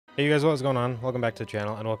Hey you guys, what's going on? Welcome back to the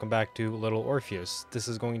channel and welcome back to Little Orpheus. This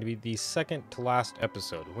is going to be the second to last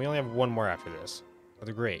episode. We only have one more after this.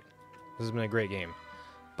 That's great. This has been a great game.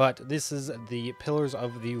 But this is the Pillars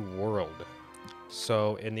of the World.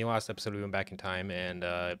 So in the last episode we went back in time and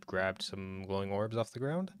grabbed some glowing orbs off the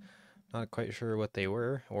ground. Not quite sure what they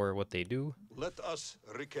were or what they do. Let us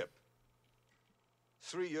recap.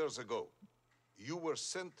 3 years ago, you were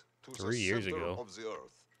sent to the 3 years center ago. of the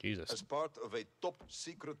Earth Jesus. as part of a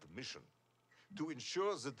top-secret mission to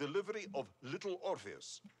ensure the delivery of Little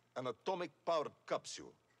Orpheus, an atomic-powered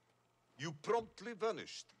capsule. You promptly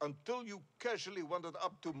vanished until you casually wandered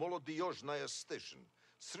up to Molodiyozhnaya's station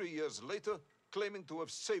 3 years later, claiming to have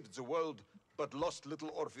saved the world, but lost Little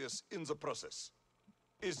Orpheus in the process.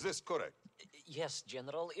 Is this correct? Yes,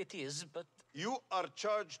 General, it is, but... You are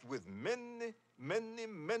charged with many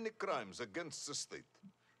crimes against the state,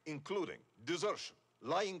 including desertion,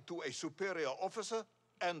 lying to a superior officer,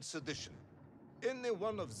 and sedition. Any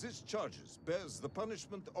one of these charges bears the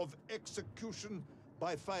punishment of execution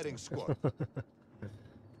by firing squad.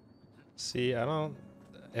 See, I don't...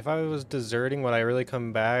 If I was deserting, would I really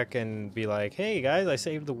come back and be like, hey guys, I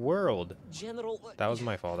saved the world? General... That was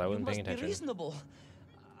my fault. I wasn't paying You must be attention. reasonable.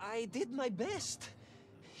 I did my best.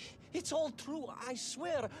 It's all true, I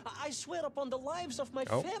swear. I swear upon the lives of my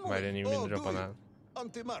Oh, family. I didn't even mean to jump on that.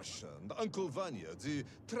 Auntie Marcia and Uncle Vanya, the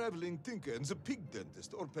traveling tinker and the pig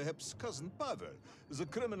dentist, or perhaps Cousin Pavel, the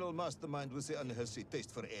criminal mastermind with the unhealthy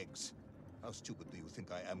taste for eggs. How stupid do you think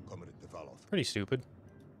I am, Comrade Devalov? Pretty stupid.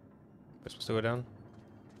 We're supposed to go down?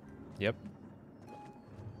 Yep.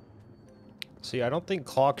 See, I don't think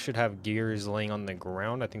clocks should have gears laying on the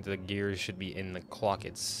ground. I think the gears should be in the clock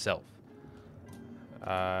itself.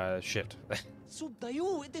 Shit.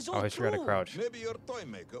 Sudayu, it is all Oh, I true. forgot to crouch. Maybe your toy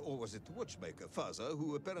maker, or was it watchmaker, father,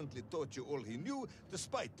 who apparently taught you all he knew,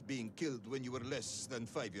 despite being killed when you were less than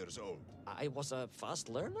 5 years old. I was a fast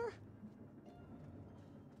learner?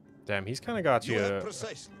 Damn, he's kind of got You you. had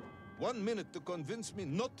precisely 1 minute to convince me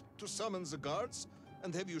not to summon the guards,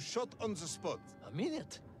 and have you shot on the spot. A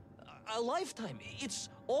minute? A lifetime. It's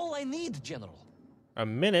all I need, General. A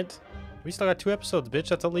minute? We still got 2 episodes, bitch.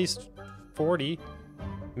 That's at least 40.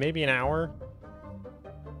 Maybe an hour.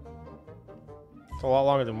 It's a lot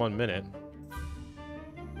longer than 1 minute.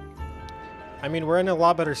 I mean, we're in a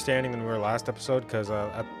lot better standing than we were last episode, because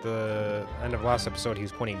at the end of last episode, he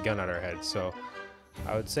was pointing a gun at our head. So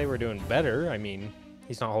I would say we're doing better. I mean,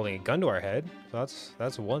 he's not holding a gun to our head. So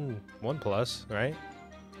that's one plus, right?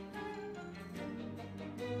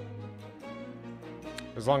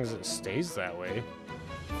 As long as it stays that way.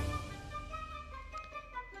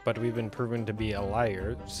 But we've been proven to be a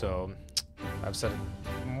liar, so I've said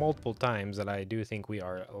multiple times that I do think we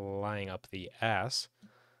are lying up the ass.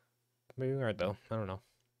 Maybe we aren't, though. I don't know.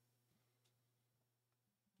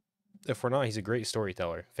 If we're not, he's a great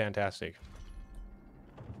storyteller. Fantastic.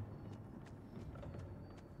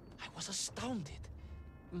 I was astounded.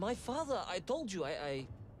 My father, I told you, I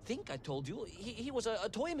think I told you, he was a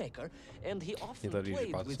toy maker, and he often thought he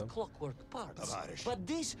played bought with some? clockwork parts. Tavarish. But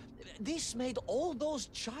this made all those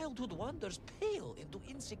childhood wonders pale into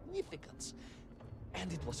insignificance.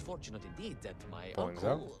 And it was fortunate indeed that Points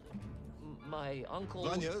my uncle...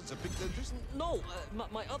 Vanya, the pig dentist? No,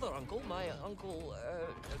 my other uncle,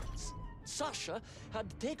 Sasha, had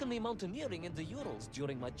taken me mountaineering in the Urals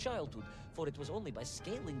during my childhood, for it was only by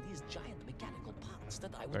scaling these giant mechanical parts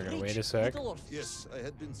that I would Okay, reach wait a sec. Little Orpheus. Yes, I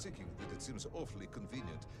had been thinking that it seems awfully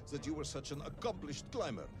convenient that you were such an accomplished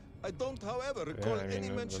climber. I don't, however, recall I mean, any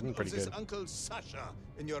that mention wasn't of pretty this good. Uncle Sasha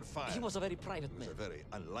in your file. He was a very private He was man. a very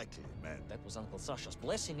unlikely man. That was Uncle Sasha's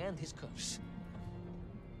blessing and his curse.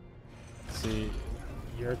 See,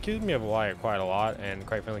 you're accusing me of a liar quite a lot, and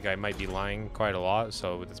quite frankly, I might be lying quite a lot,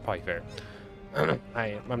 so it's probably fair.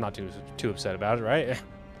 I'm not too upset about it, right?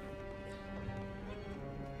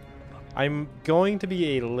 I'm going to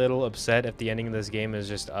be a little upset if the ending of this game is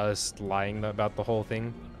just us lying about the whole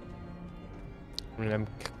thing. I mean, I'm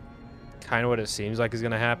kind of what it seems like is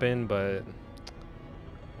going to happen, but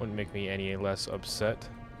wouldn't make me any less upset.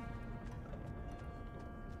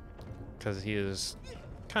 Because he is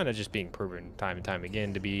kind of just being proven time and time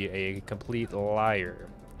again to be a complete liar.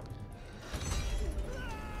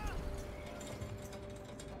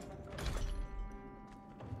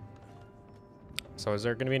 So is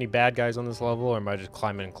there going to be any bad guys on this level, or am I just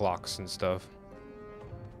climbing clocks and stuff?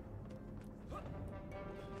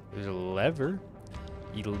 There's a lever.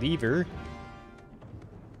 A lever.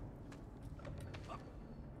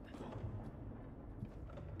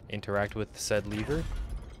 Interact with said lever.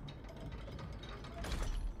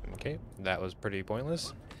 Okay, that was pretty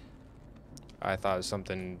pointless. I thought it was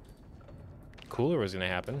something cooler was going to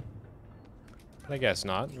happen. But I guess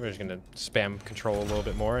not. We're just going to spam control a little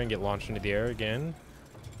bit more and get launched into the air again.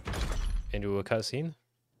 Into a cutscene.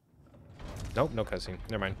 Nope, no cutscene.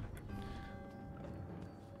 Never mind.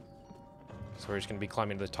 So we're just going to be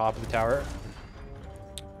climbing to the top of the tower.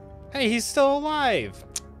 Hey, he's still alive!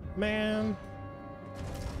 Man.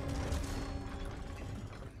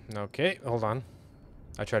 Okay, hold on.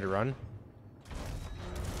 I tried to run.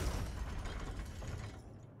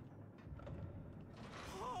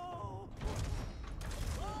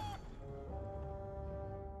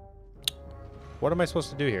 What am I supposed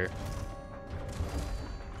to do here?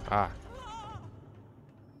 Ah.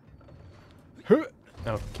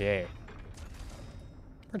 Okay.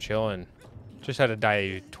 We're chilling. Just had to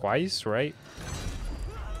die twice, right?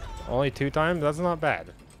 Only 2 times? That's not bad.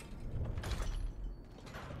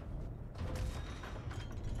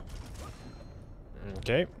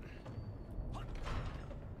 Okay.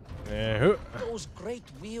 Those great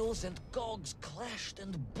wheels and cogs clashed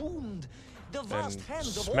and boomed. The vast And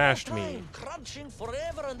hands of all smashed time, me. crunching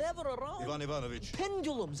forever and ever around. Ivan Ivanovich.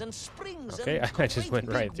 Pendulums and springs Okay, and I just great went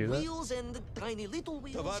right big through that. wheels and tiny little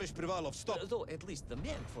wheels. Tavarish Privalov, stop. Though at least the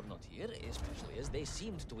men were not here, especially as they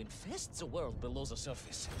seemed to infest the world below the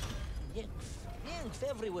surface. Mengf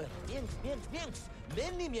everywhere. Mengf.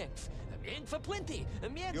 Many mengf. Mengf aplenty.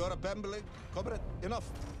 Mengf. You are babbling. Comrade,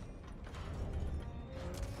 enough.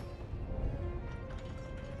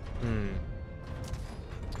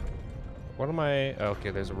 What am I... Oh, okay,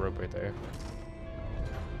 there's a rope right there.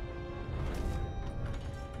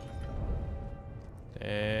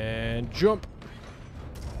 And jump!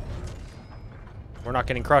 We're not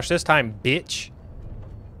getting crushed this time, bitch!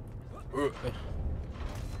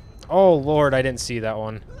 Oh, Lord, I didn't see that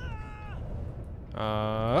one.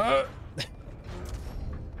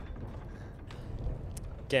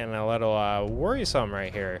 Getting a little worrisome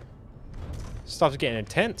right here. Stuff's getting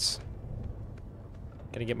intense.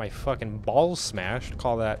 Gonna get my fucking balls smashed.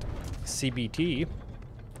 Call that CBT.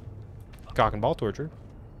 Cock and ball torture.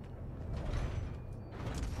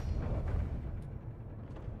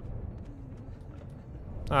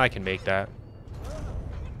 I can make that.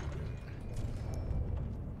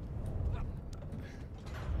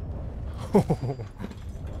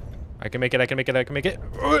 I can make it, I can make it, I can make it.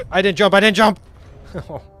 I didn't jump, I didn't jump!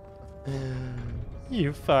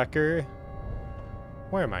 You fucker.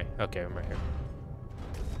 Where am I? Okay, I'm right here.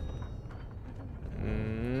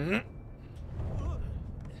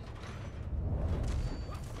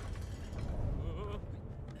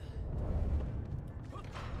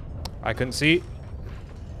 I couldn't see.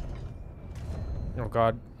 Oh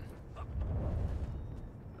god.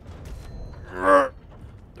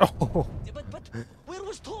 Oh. But where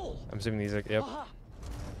was Toll? I'm assuming these are. Yep.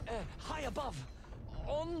 High above,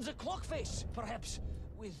 on the clock face, perhaps,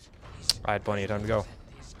 with his. I had plenty of time to go.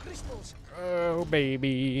 His crystals. Oh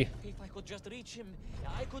baby. If I could just reach him,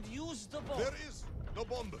 I could use the bomb. There is no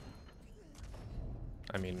bomb.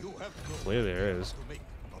 I mean, You have no clearly there is. to make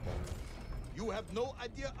a bomb. You have no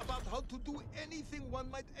idea about how to do anything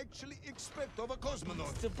one might actually expect of a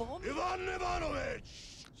cosmonaut. The bomb? Ivan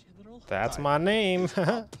Ivanovich! General? That's my name.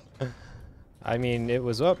 I mean, it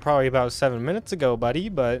was up probably about 7 minutes ago, buddy,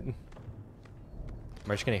 but... Am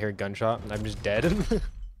I just gonna hear a gunshot and I'm just dead?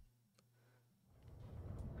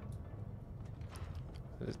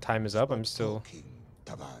 The time is up, I'm still... Talking,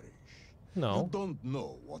 Tavarish. No. You don't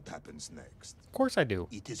know what happens next. Of course I do.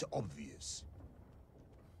 It is obvious.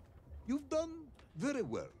 You've done very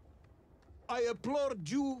well. I applaud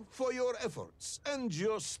you for your efforts and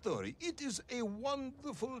your story. It is a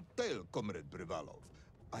wonderful tale, Comrade Privalov.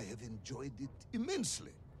 I have enjoyed it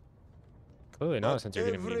immensely. Clearly not, But since you're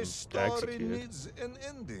gonna be every story executed. needs an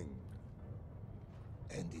ending.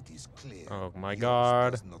 And it is clear Oh my yours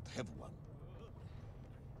god. does not have one.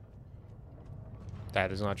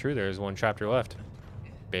 That is not true, there is one chapter left.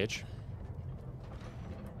 Bitch.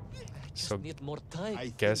 Just So, need more time.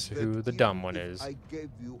 I guess think who that the dumb even one if is. I gave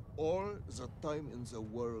you all the time in the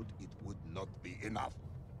world, it would not be enough.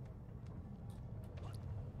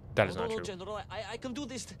 that is No, not no, true. General, I can do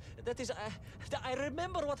this. That is, I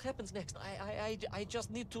remember what happens next. I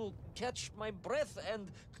just need to catch my breath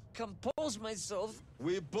and compose myself.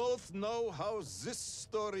 We both know how this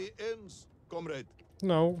story ends, comrade.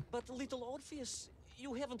 No. But little Orpheus,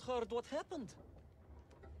 you haven't heard what happened.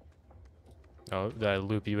 Oh, did I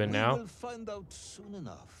loop you in We now? will find out soon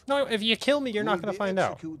enough. No, if you kill me, you're not We'll gonna be find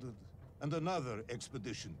out. executed, and another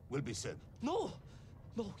expedition will be sent. No,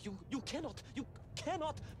 no, you cannot. You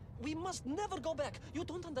cannot. We must never go back. You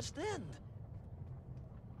don't understand.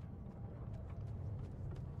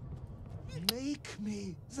 Make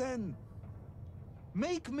me, then.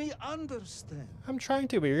 Make me understand. I'm trying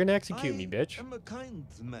to, but you're gonna execute me, bitch. I am a kind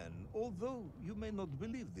man, although you may not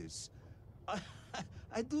believe this. I,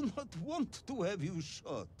 I do not want to have you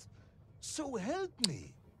shot. So help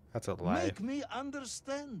me. That's a lie. Make me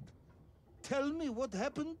understand. Tell me what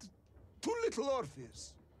happened to little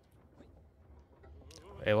Orpheus.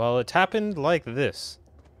 Hey, well, it's happened like this.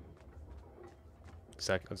 Is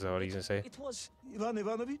that what he's gonna say? It was... Ivan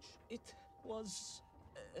Ivanovich? It was...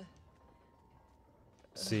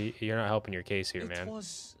 See, you're not helping your case here, it man.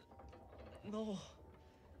 was... No.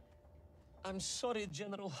 I'm sorry,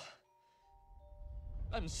 General.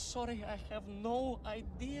 I'm sorry, I have no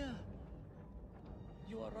idea.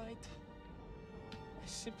 You are right. I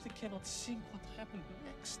simply cannot think what happened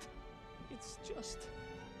next. It's just...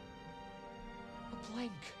 a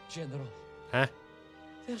blank, General. Huh?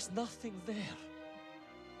 There's nothing there.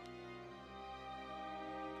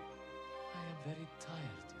 I am very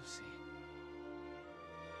tired, you see.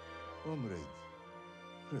 Comrade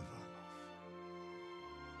Privanov.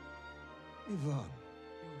 Ivan.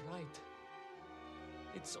 You're right.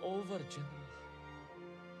 It's over, General.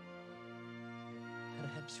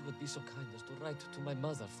 Perhaps you would be so kind as to write to my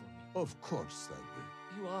mother for me. Of course I will.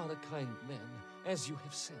 You are a kind man, as you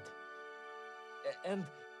have said. And,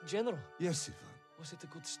 General, Yes, Ivan. was it a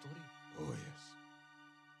good story? Oh, yes.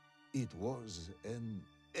 It was an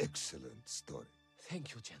excellent story.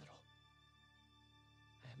 Thank you, General.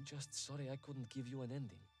 I am just sorry I couldn't give you an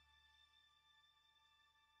ending.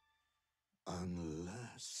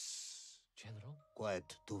 Unless... General?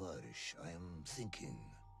 Quiet, Tovarish. I am thinking.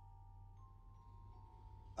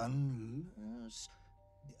 Unless...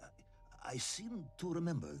 I seem to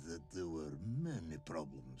remember that there were many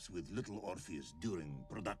problems with little Orpheus during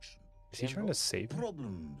production. Is he trying to save him?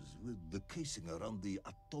 Problems with the casing around the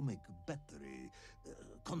atomic battery.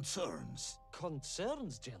 Concerns.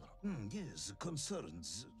 Concerns, General? Yes,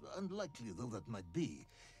 concerns. Unlikely though that might be.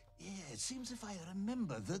 Yeah, it seems if I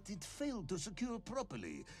remember that it failed to secure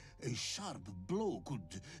properly. A sharp blow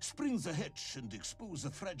could spring the hatch and expose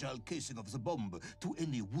the fragile casing of the bomb to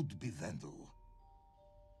any would-be vandal.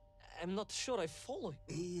 I'm not sure I follow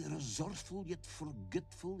you. A resourceful yet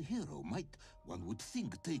forgetful hero might, one would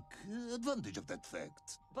think, take advantage of that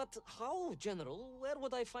fact. But how, General? Where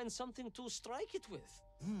would I find something to strike it with?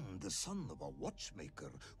 The son of a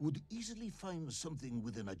watchmaker would easily find something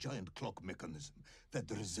within a giant clock mechanism that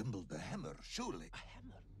resembled a hammer, surely. A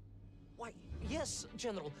hammer? Why, yes,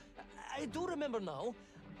 General. I do remember now.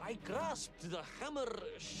 I grasped the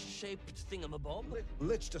hammer-shaped thingamabob.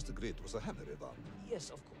 Let's just agree it was a hammer, Ivan. Yes,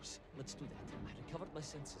 of course. Let's do that. I recovered my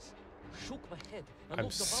senses, shook my head, and I'm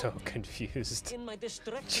looked so about. confused. In my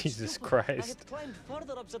distracted Jesus stupor, I Christ. had climbed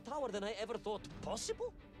further up the tower than I ever thought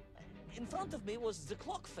possible. In front of me was the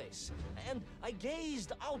clock face, and I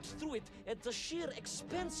gazed out through it at the sheer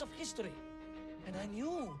expanse of history. And I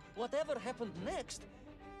knew whatever happened next...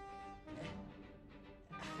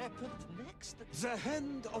 happened next? The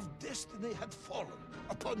hand of destiny had fallen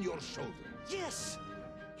upon your shoulder. Yes!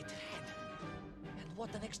 It had. And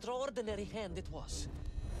what an extraordinary hand it was.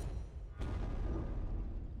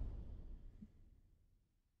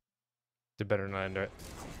 It better not end it.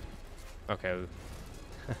 Okay.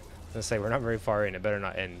 Let's say we're not very far in. It better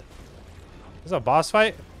not end. This is a boss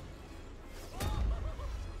fight?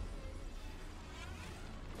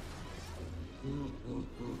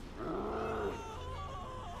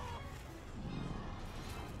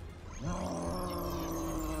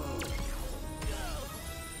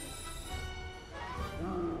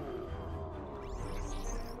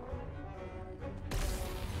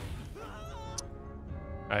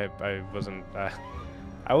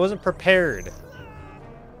 I wasn't prepared.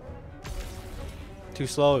 Too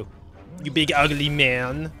slow. You big ugly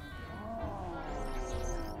man.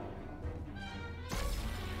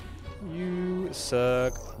 You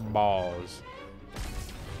suck balls.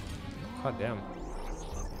 God damn.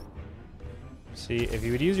 See, if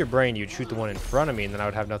you would use your brain, you'd shoot the one in front of me and then I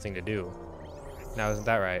would have nothing to do. Now isn't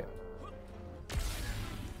that right?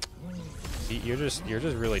 See, you're just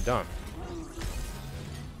really dumb.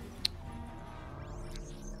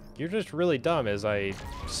 You're just really dumb as I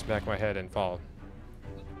smack my head and fall.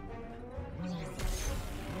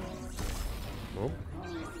 Oh.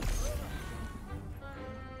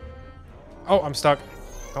 Oh, I'm stuck.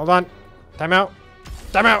 Hold on. Time out.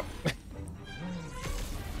 Time out.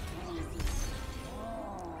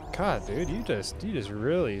 God, dude, you just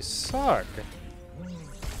really suck.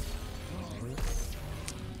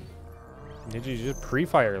 Did you just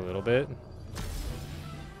pre-fire a little bit?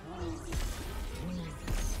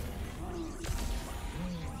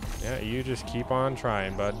 Yeah, you just keep on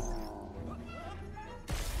trying, bud.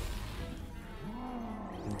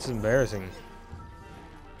 It's embarrassing.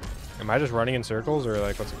 Am I just running in circles or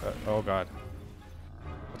like what's... oh god.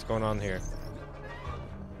 What's going on here?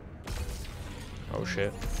 Oh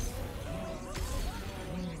shit.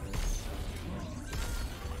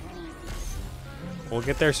 We'll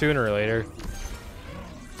get there sooner or later.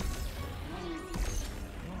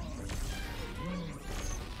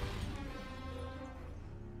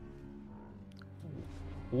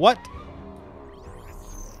 What?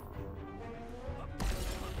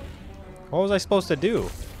 What was I supposed to do?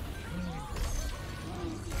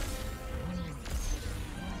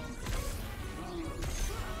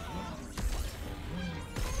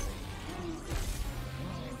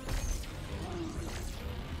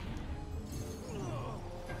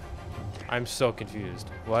 I'm so confused.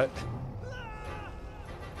 What?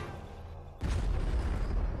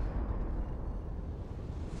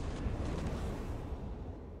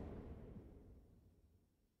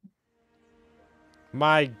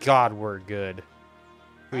 My god, we're good.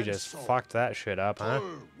 We And just so, fucked that shit up, huh?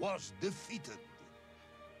 Thor was defeated.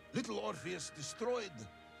 Little Orpheus destroyed.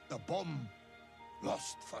 The bomb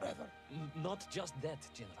lost forever. Not just that,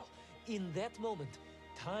 General. In that moment,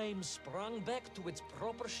 time sprung back to its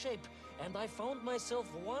proper shape, and I found myself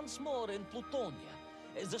once more in Plutonia,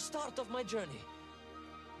 as the start of my journey.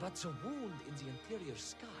 But the wound in the interior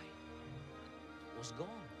sky was gone.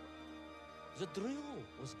 The drill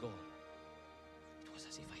was gone. It was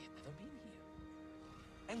as if I had never been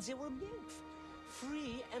here. And they were nymph,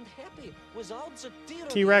 free and happy, without the tyranny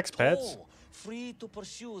T-Rex at pets. all, free to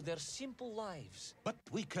pursue their simple lives. But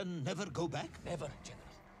we can never go back. Never,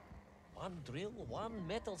 General. One drill, one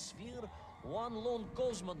metal sphere, one lone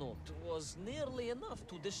cosmonaut was nearly enough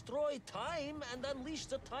to destroy time and unleash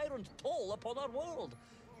the tyrant toll upon our world.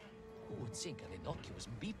 Who would think an innocuous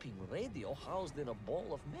beeping radio housed in a ball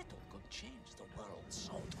of metal could change the world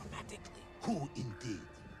so dramatically? Who indeed?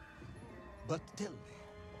 But tell me,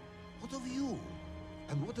 what of you?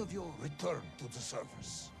 And what of your return to the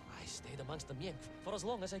surface? I stayed amongst the Mienk for as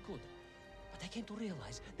long as I could. But I came to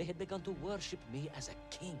realize they had begun to worship me as a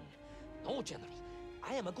king. No, General.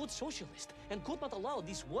 I am a good socialist and could not allow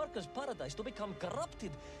this workers' paradise to become corrupted.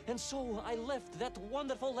 And so I left that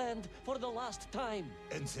wonderful land for the last time.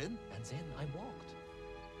 And then? And then I walked.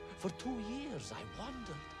 For 2 years I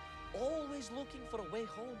wandered, always looking for a way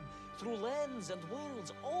home, through lands and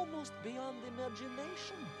worlds almost beyond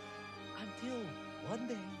imagination. Until one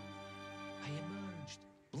day I emerged,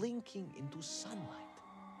 blinking into sunlight,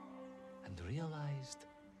 and realized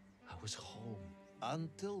I was home.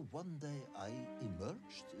 Until one day I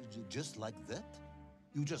emerged, just like that?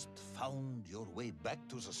 You just found your way back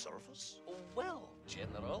to the surface? Well,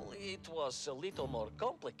 General, it was a little more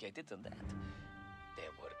complicated than that.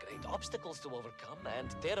 There were great obstacles to overcome and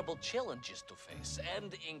terrible challenges to face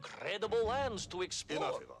and incredible lands to explore.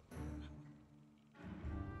 Enough, Ivan.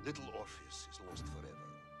 Little Orpheus is lost forever.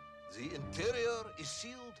 The interior is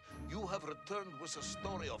sealed. You have returned with a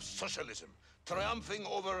story of socialism, triumphing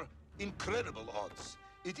over incredible odds.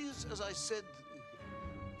 It is, as I said,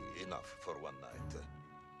 enough for one night.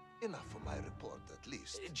 Enough for my report, at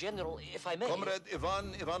least. General, if I may... Comrade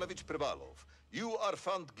Ivan Ivanovich Privalov, you are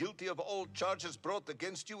found guilty of all charges brought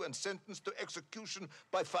against you and sentenced to execution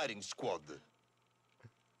by firing squad.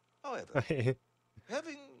 However,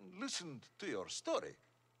 having listened to your story,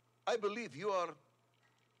 I believe you are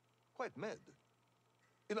quite mad.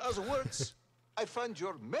 In other words, I find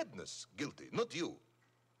your madness guilty, not you.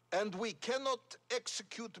 And we cannot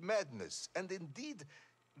execute madness. And indeed,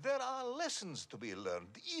 there are lessons to be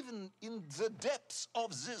learned, even in the depths of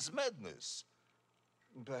this madness.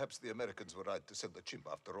 Perhaps the Americans were right to send a chimp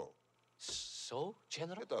after all. So,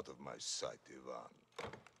 General? Get out of my sight,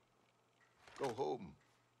 Ivan. Go home.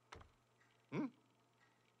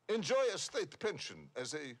 Enjoy a state pension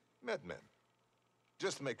as a madman.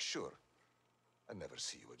 Just make sure I never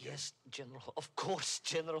see you again. Yes, General. Of course,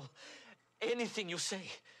 General. Anything you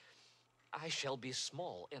say. I shall be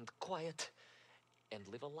small and quiet and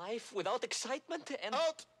live a life without excitement and...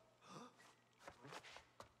 Out!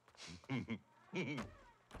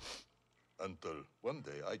 Until one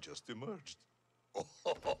day I just emerged.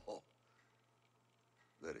 Oh,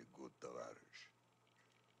 very good, Tavarish.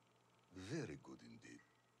 Very good indeed.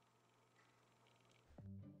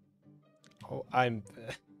 Oh, I'm...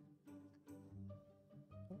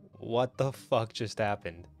 What the fuck just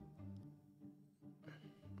happened?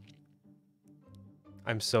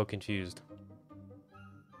 I'm so confused.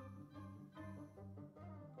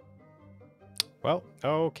 Well,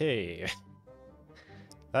 okay.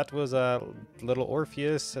 That was Little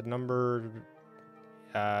Orpheus at number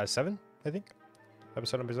 7, I think.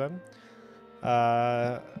 Episode number 7.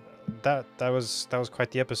 that was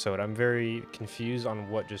quite the episode. I'm very confused on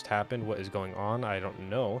what just happened, what is going on. I don't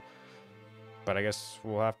know, but I guess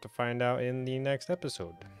we'll have to find out in the next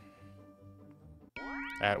episode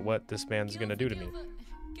at what this man's gonna do to me.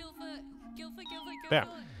 Yeah.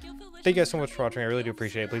 Thank you guys so much for watching. I really do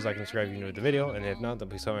appreciate it. Please like and subscribe if you enjoyed the video, and if not, then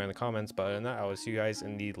please tell me in the comments. But other than that, I will see you guys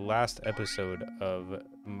in the last episode of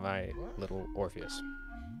my little Orpheus.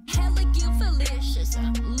 Hella gilfalicious,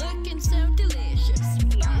 looking so delicious.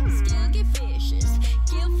 Still get fishes,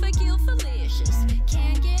 gilfalicious.